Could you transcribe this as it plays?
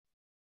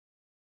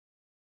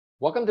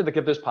Welcome to the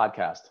Gifters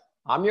Podcast.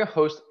 I'm your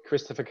host,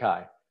 Christopher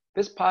Kai.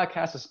 This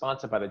podcast is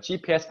sponsored by the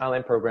GPS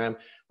Online program,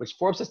 which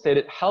Forbes has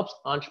stated helps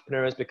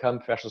entrepreneurs become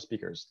professional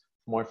speakers.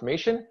 For more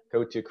information,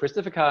 go to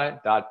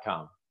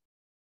christopherkai.com.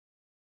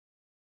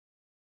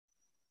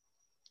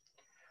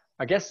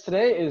 Our guest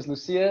today is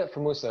Lusia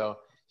Fomuso.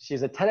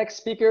 She's a TEDx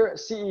speaker,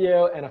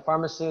 CEO, and a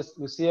pharmacist.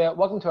 Lusia,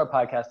 welcome to our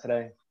podcast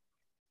today.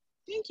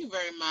 Thank you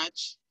very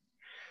much.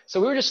 So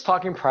we were just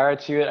talking prior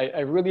to it. I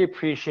really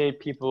appreciate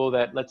people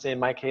that, let's say in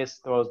my case,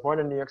 though I was born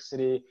in New York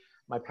City,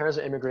 my parents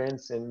are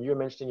immigrants, and you were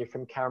mentioning you're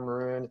from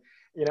Cameroon.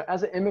 You know,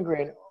 as an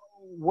immigrant,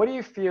 what do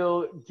you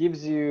feel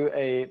gives you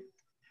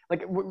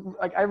like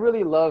I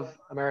really love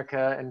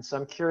America, and so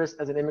I'm curious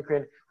as an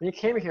immigrant, when you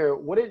came here,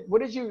 what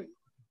did you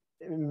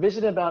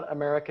envision about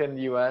America and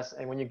the US,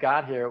 and when you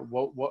got here,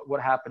 what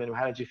happened and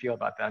how did you feel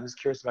about that? I'm just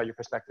curious about your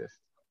perspective.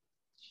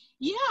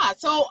 Yeah,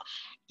 so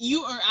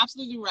you are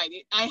absolutely right.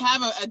 I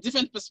have a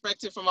different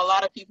perspective from a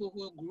lot of people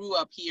who grew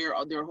up here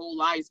their whole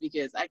lives,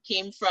 because I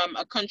came from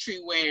a country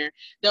where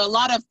there are a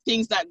lot of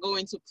things that go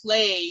into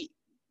play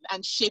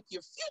and shape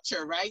your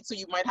future, right? So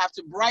you might have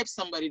to bribe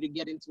somebody to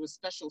get into a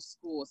special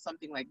school or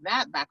something like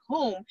that back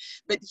home.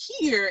 But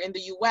here in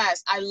the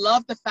US, I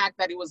love the fact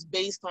that it was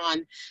based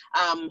on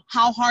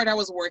how hard I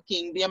was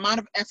working, the amount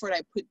of effort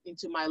I put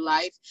into my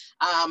life,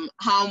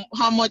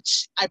 how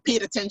much I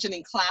paid attention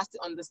in class to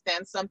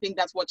understand something.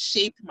 That's what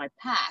shaped my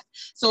path.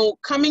 So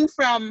coming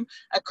from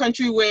a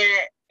country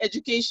where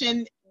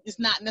education is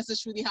not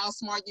necessarily how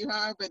smart you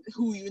are, but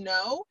who you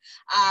know,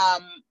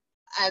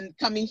 and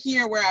coming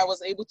here where I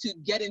was able to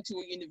get into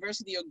a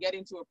university or get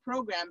into a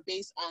program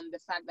based on the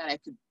fact that I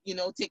could,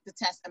 take the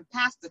test and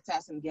pass the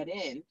test and get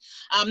in.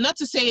 Not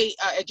to say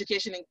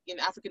education in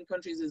African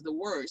countries is the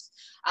worst,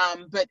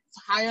 but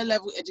higher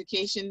level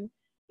education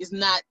is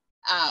not,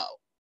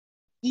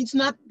 it's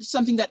not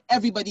something that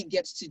everybody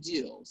gets to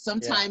do.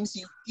 Sometimes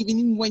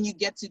even when you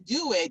get to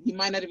do it, you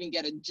might not even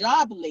get a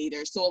job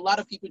later. So a lot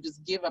of people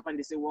just give up and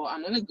they say, well,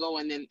 I'm going to go.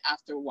 And then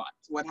after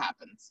what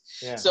happens?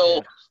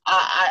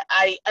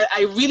 I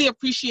really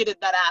appreciated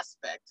that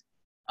aspect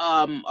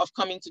of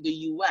coming to the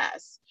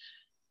US.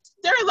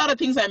 There are a lot of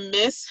things I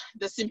miss,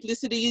 the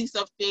simplicities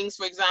of things.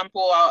 For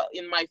example,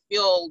 in my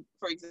field,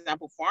 for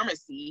example,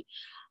 pharmacy,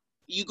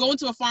 you go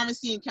into a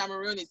pharmacy in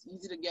Cameroon, it's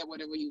easy to get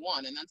whatever you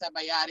want, an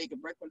antibiotic, a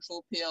birth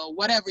control pill,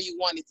 whatever you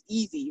want, it's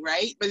easy,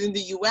 right? But in the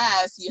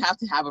US, you have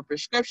to have a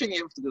prescription,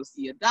 you have to go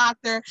see a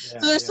doctor. So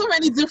there's so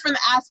many different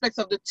aspects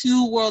of the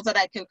two worlds that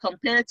I can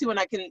compare to, and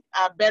I can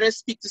better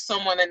speak to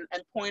someone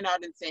and point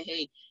out and say,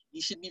 hey,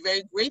 you should be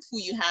very grateful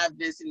you have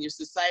this in your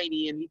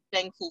society and be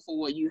thankful for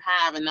what you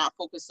have and not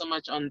focus so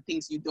much on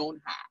things you don't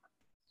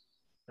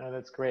have. Oh,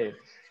 that's great.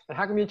 And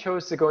how come you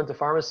chose to go into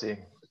pharmacy?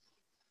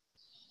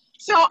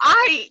 So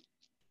I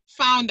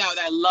found out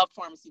I love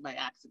pharmacy by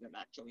accident,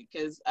 actually,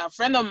 because a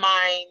friend of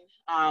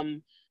mine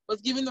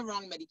was given the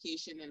wrong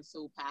medication and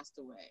so passed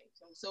away.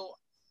 So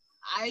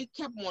I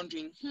kept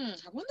wondering,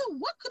 I wonder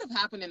what could have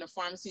happened in a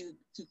pharmacy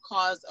to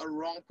cause a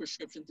wrong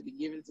prescription to be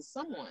given to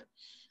someone.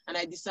 And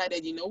I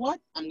decided, you know what,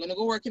 I'm going to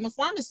go work in a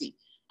pharmacy.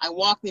 I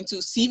walked into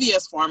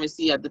CVS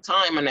pharmacy at the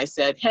time and I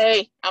said,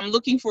 hey, I'm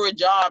looking for a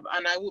job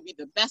and I will be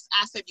the best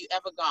asset you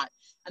ever got.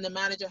 And the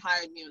manager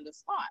hired me on the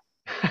spot.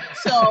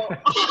 So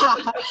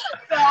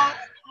I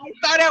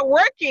started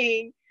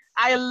working.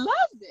 I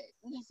loved it.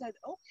 And I said,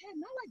 okay,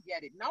 now I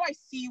get it. Now I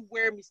see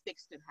where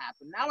mistakes can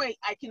happen. Now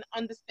I can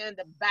understand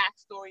the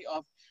backstory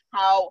of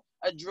how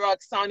a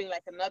drug sounding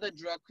like another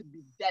drug could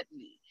be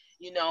deadly,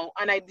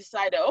 and I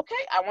decided,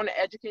 okay, I want to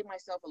educate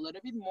myself a little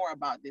bit more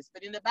about this.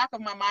 But in the back of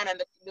my mind, and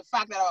the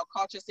fact that our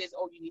culture says,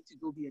 oh, you need to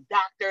go be a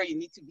doctor, you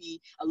need to be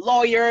a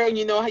lawyer,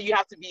 you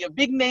have to be a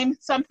big name,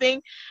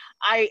 something.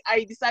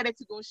 I decided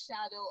to go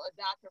shadow a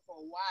doctor for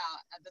a while.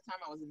 At the time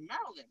I was in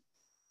Maryland.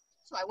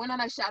 So I went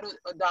and I shadowed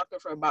a doctor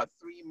for about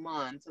 3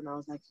 months. And I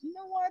was like, you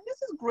know what, this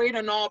is great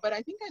and all, but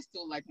I think I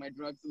still like my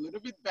drugs a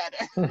little bit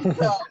better.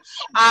 So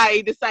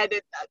I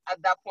decided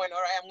at that point,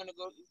 all right, I'm going to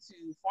go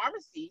into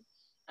pharmacy.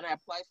 And I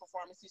applied for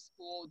pharmacy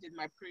school, did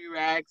my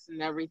prereqs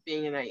and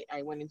everything. And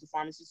I went into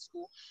pharmacy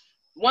school.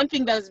 One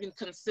thing that has been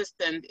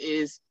consistent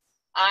is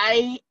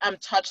I am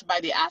touched by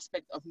the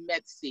aspect of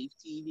med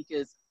safety,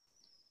 because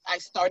I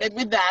started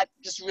with that,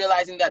 just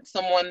realizing that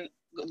someone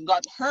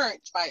got hurt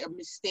by a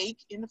mistake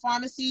in the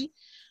pharmacy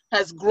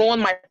has grown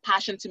my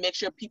passion to make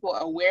sure people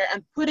are aware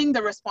and putting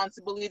the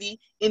responsibility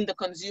in the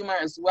consumer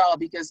as well,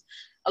 because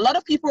a lot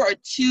of people are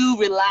too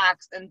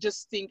relaxed and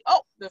just think,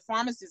 oh, the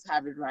pharmacists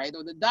have it right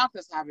or the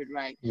doctors have it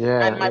right.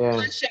 And my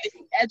passion is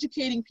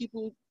educating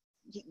people.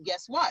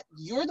 Guess what?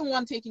 You're the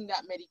one taking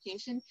that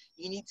medication.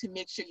 You need to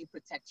make sure you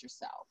protect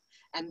yourself.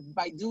 And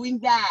by doing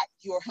that,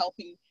 you're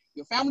helping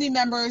your family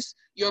members,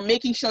 you're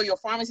making sure your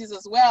pharmacist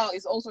as well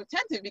is also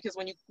attentive, because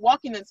when you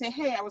walk in and say,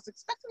 hey, I was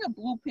expecting a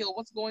blue pill,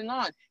 what's going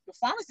on? Your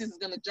pharmacist is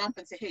going to jump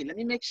and say, hey, let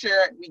me make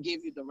sure we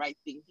gave you the right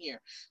thing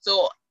here.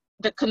 So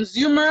the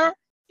consumer,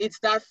 it's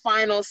that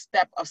final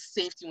step of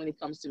safety when it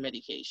comes to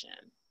medication.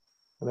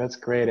 Well, that's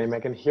great. And I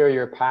can hear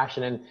your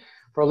passion. And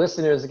for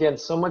listeners, again,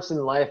 so much in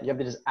life, you have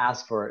to just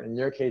ask for it. In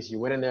your case, you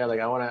went in there like,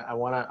 I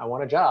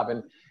want a job.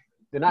 And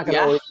they're not going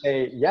to Yeah. always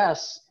say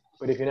yes,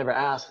 but if you never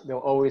ask, they'll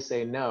always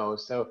say no.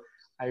 So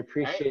I Right.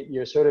 appreciate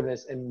your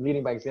assertiveness and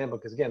leading by example,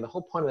 because again, the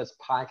whole point of this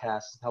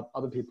podcast is to help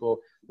other people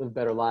live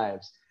better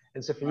lives.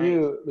 And so for Right.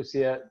 you,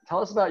 Lucia, tell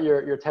us about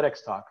your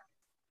TEDx talk.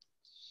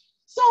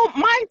 So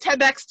my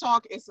TEDx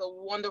talk is a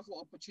wonderful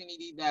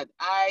opportunity that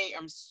I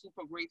am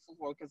super grateful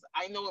for, because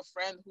I know a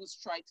friend who's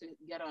tried to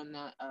get on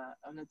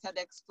a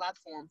TEDx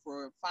platform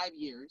for 5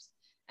 years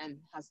and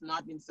has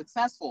not been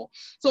successful.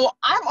 So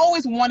I've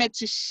always wanted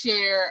to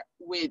share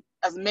with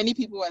as many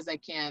people as I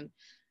can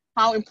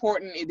how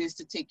important it is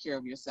to take care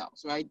of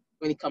yourselves, right?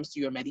 When it comes to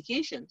your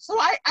medication. So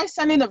I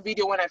sent in a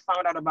video when I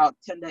found out about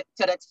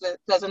TEDx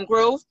Pleasant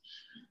Grove,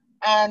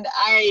 and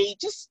I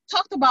just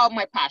talked about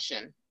my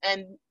passion.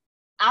 And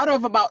out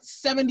of about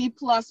 70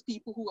 plus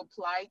people who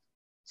applied,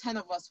 10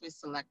 of us were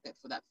selected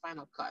for that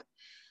final cut.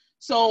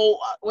 So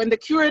when the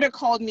curator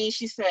called me,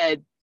 she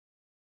said,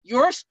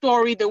 your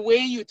story, the way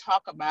you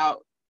talk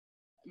about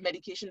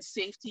medication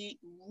safety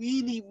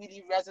really,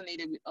 really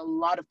resonated with a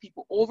lot of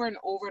people over and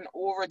over and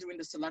over during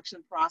the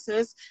selection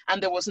process.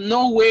 And there was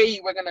no way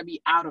you were going to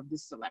be out of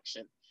this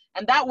selection.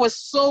 And that was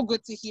so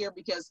good to hear,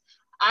 because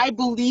I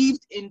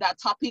believed in that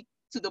topic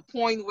to the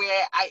point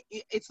where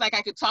it's like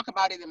I could talk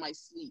about it in my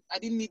sleep. I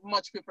didn't need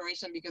much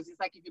preparation, because it's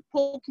like, if you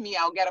poke me,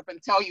 I'll get up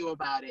and tell you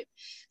about it.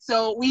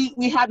 So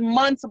we had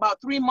months, about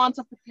 3 months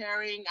of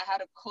preparing. I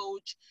had a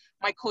coach.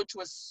 My coach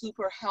was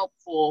super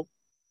helpful,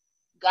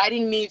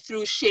 guiding me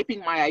through shaping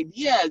my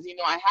ideas. You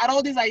know, I had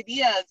all these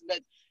ideas, but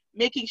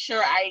making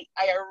sure I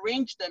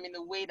arrange them in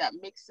a way that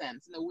makes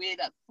sense, in a way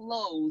that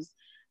flows.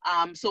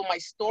 So my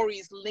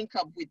stories link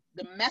up with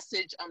the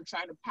message I'm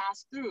trying to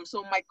pass through.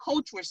 So my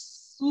coach was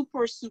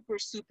super, super,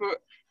 super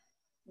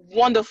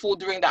wonderful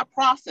during that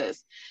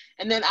process.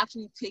 And then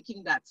actually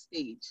taking that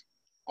stage.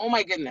 Oh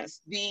my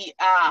goodness, the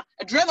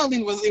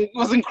adrenaline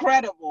was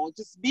incredible.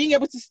 Just being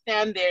able to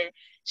stand there,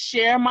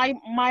 share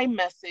my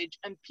message,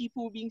 and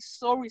people being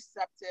so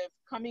receptive,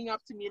 coming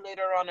up to me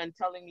later on and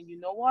telling me, you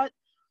know what,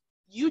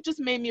 you just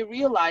made me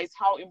realize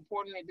how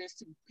important it is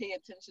to pay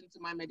attention to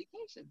my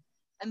medication.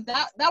 And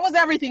that was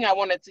everything I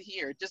wanted to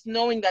hear. Just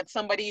knowing that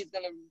somebody is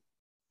going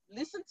to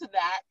listen to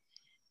that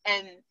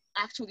and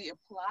actually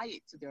apply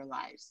it to their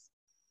lives.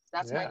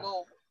 That's my Yeah.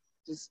 goal.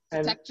 Just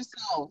And protect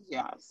yourself.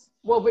 Yes.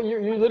 well, but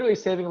you're literally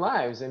saving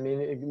lives. I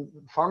mean,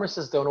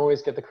 pharmacists don't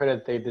always get the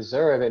credit they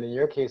deserve. And in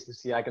your case,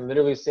 Lucy, I can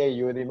literally say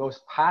you are the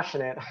most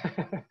passionate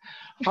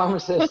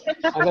pharmacist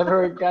I've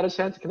ever got a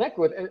chance to connect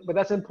with. But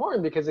that's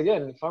important because,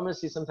 again,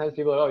 pharmacy, sometimes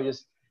people are, oh, you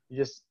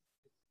just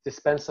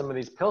dispense some of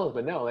these pills.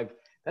 But no, like,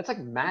 that's like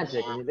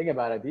magic when Yeah. you think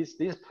about it. These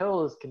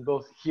pills can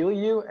both heal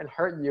you and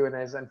hurt you. And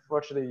as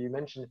unfortunately you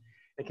mentioned,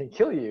 it can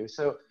kill you.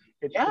 So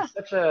Yeah. it's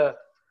such a,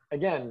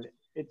 again,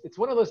 it's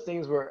one of those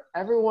things where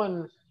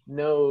everyone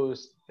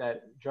knows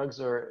that drugs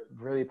are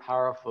really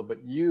powerful,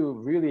 but you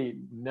really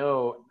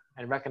know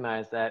and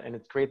recognize that. And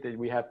it's great that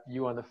we have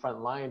you on the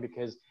front line,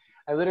 because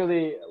I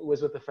literally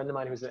was with a friend of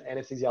mine who's an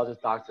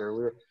anesthesiologist doctor.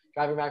 We were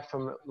driving back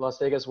from Las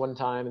Vegas one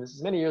time, and this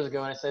is many years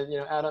ago. And I said,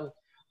 Adam,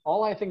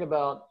 all I think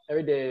about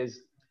every day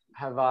is,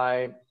 have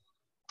I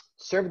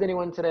served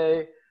anyone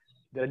today?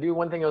 Did I do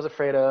one thing I was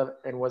afraid of?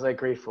 And was I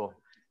grateful?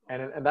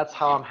 And that's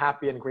how I'm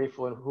happy and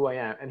grateful in who I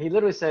am. And he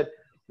literally said,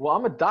 well,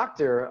 I'm a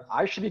doctor.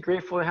 I should be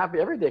grateful and happy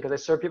every day because I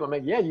serve people. I'm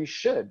like, yeah, you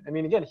should. I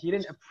mean, again, he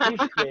didn't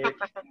appreciate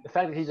the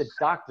fact that he's a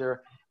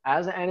doctor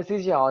as an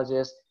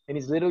anesthesiologist and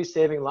he's literally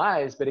saving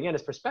lives. But again,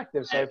 it's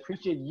perspective. So I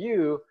appreciate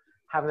you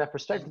having that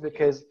perspective,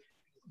 because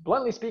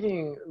bluntly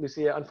speaking,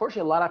 Lucia,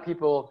 unfortunately, a lot of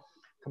people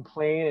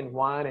complain and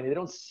whine and they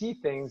don't see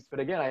things. But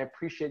again, I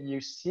appreciate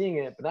you seeing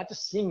it, but not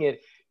just seeing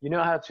it, you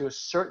know how to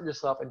assert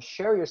yourself and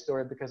share your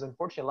story, because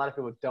unfortunately, a lot of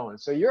people don't.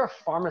 So you're a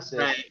pharmacist.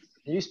 Right.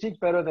 You speak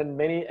better than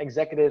many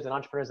executives and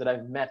entrepreneurs that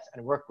I've met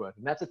and worked with.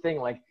 And that's the thing,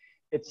 like,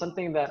 it's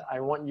something that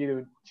I want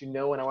you to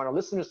know, and I want our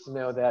listeners to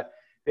know, that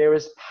there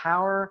is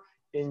power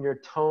in your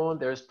tone,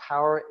 there's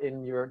power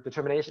in your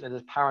determination, and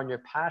there's power in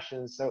your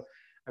passion. So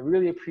I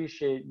really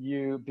appreciate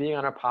you being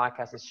on our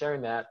podcast and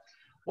sharing that.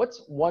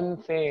 What's one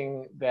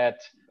thing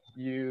that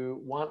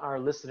you want our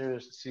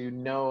listeners to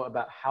know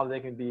about how they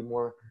can be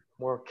more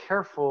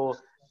careful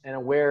and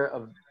aware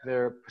of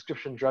their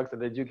prescription drugs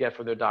that they do get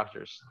from their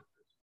doctors?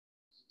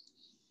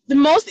 The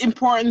most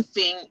important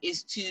thing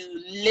is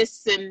to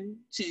listen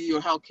to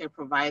your healthcare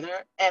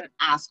provider and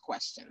ask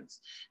questions.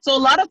 So a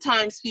lot of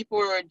times people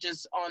are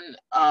just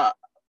on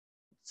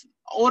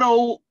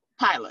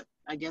autopilot,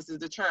 I guess is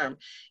the term.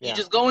 You Yeah.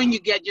 just go in, you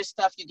get your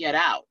stuff, you get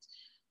out.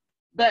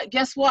 But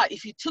guess what?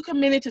 If you took a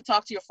minute to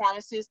talk to your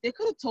pharmacist, they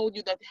could have told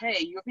you that, hey,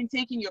 you've been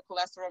taking your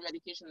cholesterol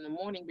medication in the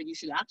morning, but you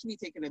should actually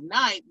take it at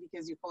night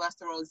because your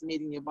cholesterol is made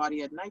in your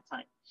body at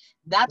nighttime.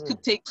 That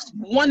could take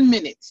 1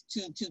 minute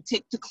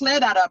to clear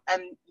that up,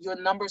 and your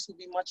numbers will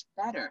be much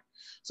better.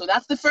 So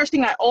that's the first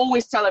thing I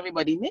always tell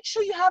everybody. Make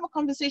sure you have a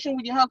conversation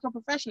with your healthcare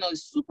professional.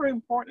 It's super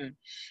important.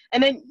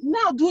 And then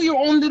now do your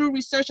own little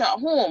research at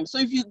home. So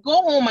if you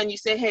go home and you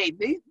say, hey,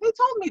 they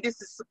told me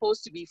this is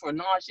supposed to be for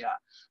nausea,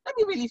 let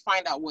me really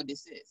find out what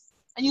this is.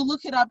 And you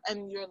look it up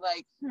and you're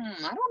like, I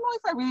don't know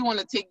if I really want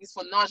to take this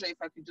for nausea, if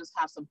I could just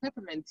have some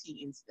peppermint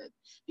tea instead,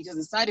 because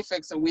the side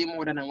effects are way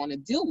more than I want to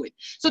deal with.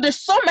 So there's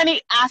so many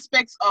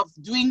aspects of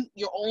doing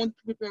your own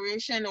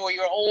preparation or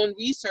your own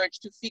research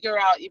to figure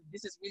out if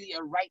this is really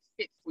a right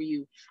fit for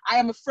you. I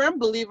am a firm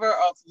believer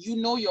of you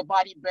know your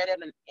body better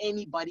than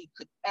anybody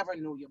could ever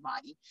know your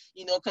body,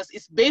 because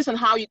it's based on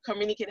how you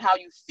communicate, how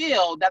you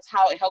feel. That's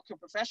how a healthcare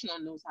professional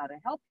knows how to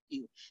help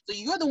you. So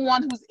you're the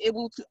one who's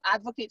able to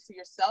advocate for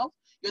yourself.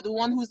 You're the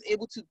one who's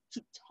able to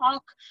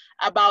talk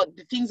about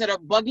the things that are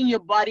bugging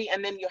your body,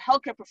 and then your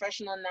healthcare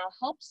professional now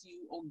helps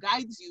you or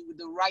guides you with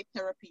the right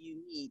therapy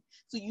you need.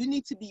 So you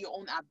need to be your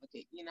own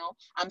advocate.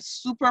 I'm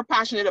super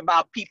passionate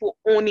about people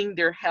owning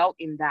their health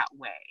in that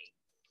way.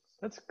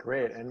 That's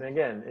great. And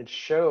again, it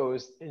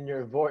shows in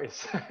your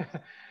voice.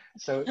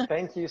 So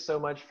thank you so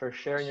much for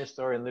sharing your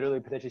story and literally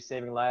potentially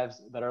saving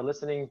lives that are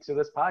listening to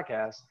this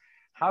podcast.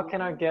 How can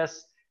our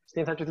guests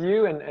stay in touch with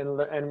you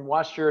and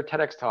watch your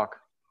TEDx talk?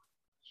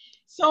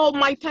 So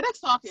my TEDx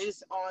talk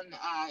is on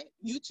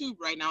YouTube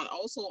right now, and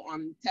also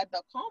on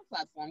TED.com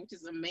platform, which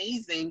is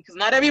amazing because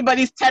not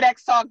everybody's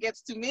TEDx talk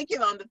gets to make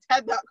it on the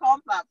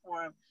TED.com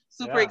platform.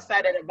 Super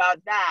excited about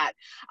that.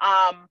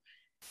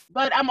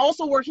 But I'm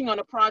also working on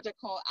a project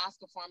called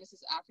Ask a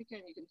Pharmacist Africa,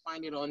 and you can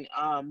find it on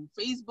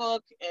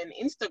Facebook and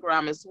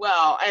Instagram as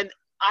well. And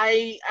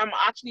I am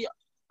actually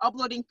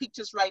uploading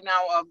pictures right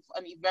now of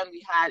an event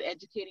we had,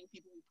 educating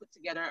people. We put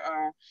together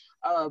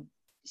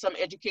some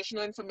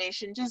educational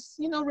information, just,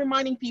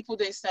 reminding people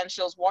the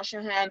essentials: wash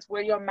your hands,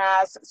 wear your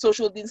mask,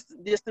 social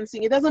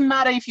distancing. It doesn't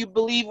matter if you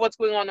believe what's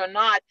going on or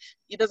not.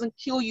 It doesn't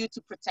kill you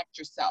to protect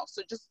yourself.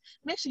 So just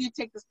make sure you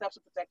take the steps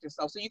to protect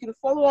yourself. So you can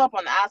follow up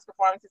on Ask a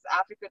Pharmacist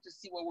Africa to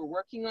see what we're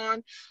working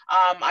on.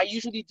 I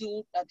usually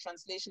do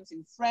translations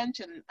in French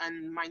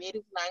and my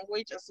native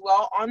language as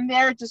well on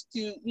there, just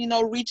to,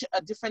 reach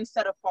a different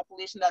set of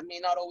population that may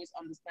not always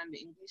understand the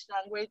English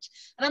language.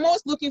 And I'm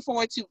always looking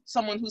forward to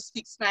someone who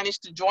speaks Spanish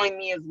to join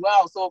me as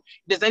well. So if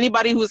there's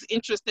anybody who's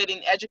interested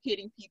in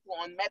educating people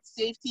on med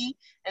safety,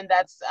 and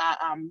that's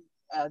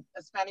a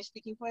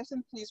Spanish-speaking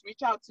person, please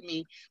reach out to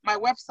me. My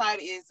website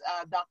is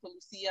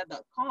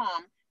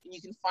drlucia.com, and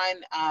you can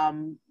find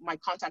my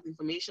contact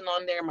information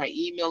on there. My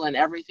email and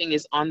everything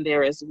is on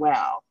there as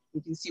well.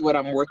 You can see what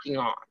I'm working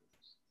on.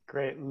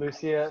 Great.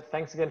 Lucia,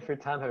 thanks again for your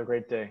time. Have a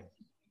great day.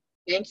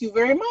 Thank you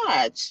very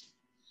much.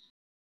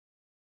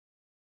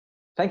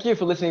 Thank you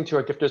for listening to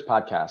our Gifters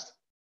podcast.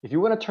 If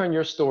you want to turn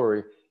your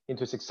story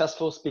into a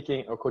successful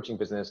speaking or coaching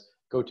business,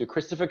 go to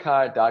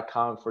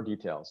christopherkai.com for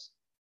details.